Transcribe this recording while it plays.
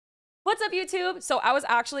What's up, YouTube? So I was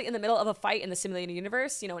actually in the middle of a fight in the simulated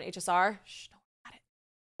universe, you know, in HSR. Shh, don't worry about it.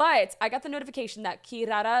 But I got the notification that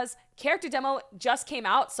Kirara's character demo just came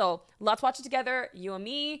out. So let's watch it together, you and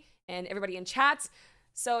me, and everybody in chats.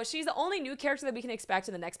 So she's the only new character that we can expect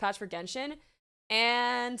in the next patch for Genshin.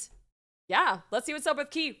 And yeah, let's see what's up with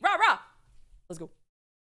Kirara. Let's go.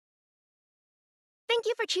 Thank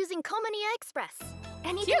you for choosing Komunia Express.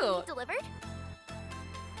 Anything you need delivered?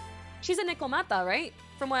 She's a Nekomata, right?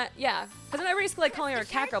 From what, yeah. Because I always like calling her a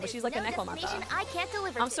cat girl, but she's like a Nekomata. I can't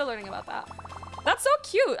deliver. I'm still learning about that. That's so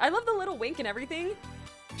cute. I love the little wink and everything.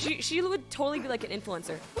 She would totally be like an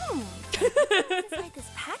influencer. What's inside this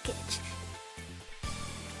package?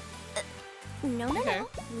 No,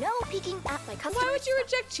 peeking at my customer. Why would you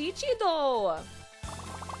reject Chi-Chi though?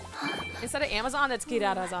 Instead of Amazon, that's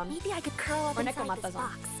Kirara-san. Maybe I could curl up or inside this Nekomata-san.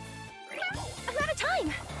 box. I'm out of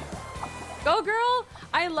time. Go girl!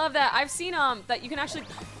 I love that. I've seen that you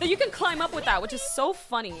can climb up with that, which is so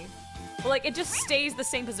funny. But, like it just stays the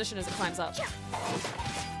same position as it climbs up.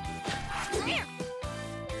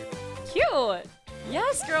 Cute!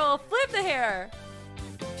 Yes, girl, flip the hair.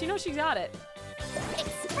 She knows she got it.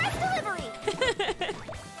 Express delivery!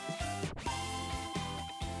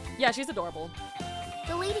 Yeah, she's adorable.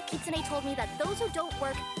 The lady Kitsune told me that those who don't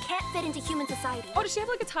work can't fit into human society. Oh, does she have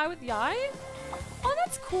like a tie with Yai? Oh,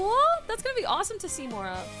 that's cool. That's gonna be awesome to see more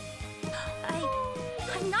of.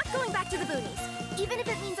 I'm not going back to the boonies, even if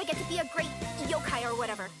it means I get to be a great yokai or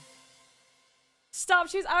whatever. Stop,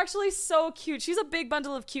 she's actually so cute. She's a big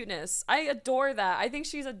bundle of cuteness. I adore that. I think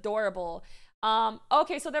she's adorable.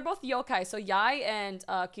 Okay, so they're both yokai, so Yai and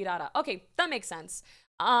Kirara. Okay, that makes sense.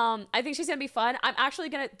 I think she's gonna be fun. I'm actually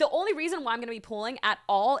the only reason why I'm gonna be pulling at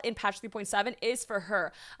all in patch 3.7 is for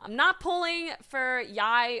her. I'm not pulling for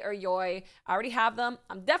Yai or Yoi. I already have them.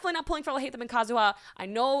 I'm definitely not pulling for Hate Them and Kazuha. I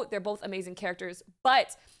know they're both amazing characters,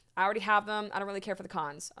 but I already have them. I don't really care for the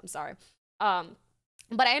cons. I'm sorry.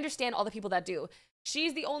 But I understand all the people that do.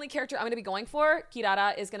 She's the only character I'm gonna be going for.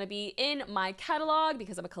 Kirara is gonna be in my catalog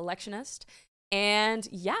because I'm a collectionist. And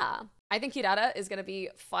yeah, I think Kirara is gonna be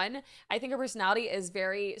fun. I think her personality is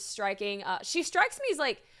very striking. She strikes me as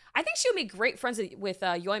like, I think she would make great friends with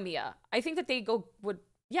Yoimiya. I think that they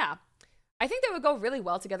I think they would go really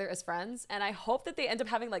well together as friends. And I hope that they end up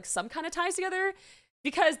having like some kind of ties together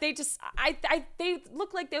because they just, they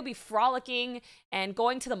look like they'll be frolicking and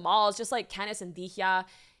going to the malls just like Canis and Dihya.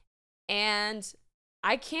 And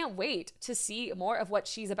I can't wait to see more of what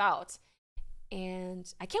she's about.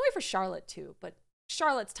 And I can't wait for Charlotte too, but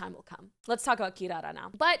Charlotte's time will come. Let's talk about Kirara now.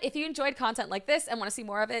 But if you enjoyed content like this and want to see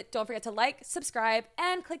more of it, don't forget to like, subscribe,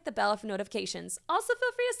 and click the bell for notifications. Also,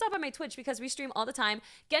 feel free to stop by my Twitch because we stream all the time,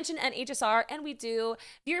 Genshin and HSR, and we do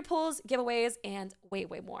viewer pools, giveaways, and way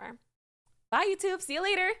more. Bye, YouTube. See you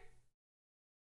later.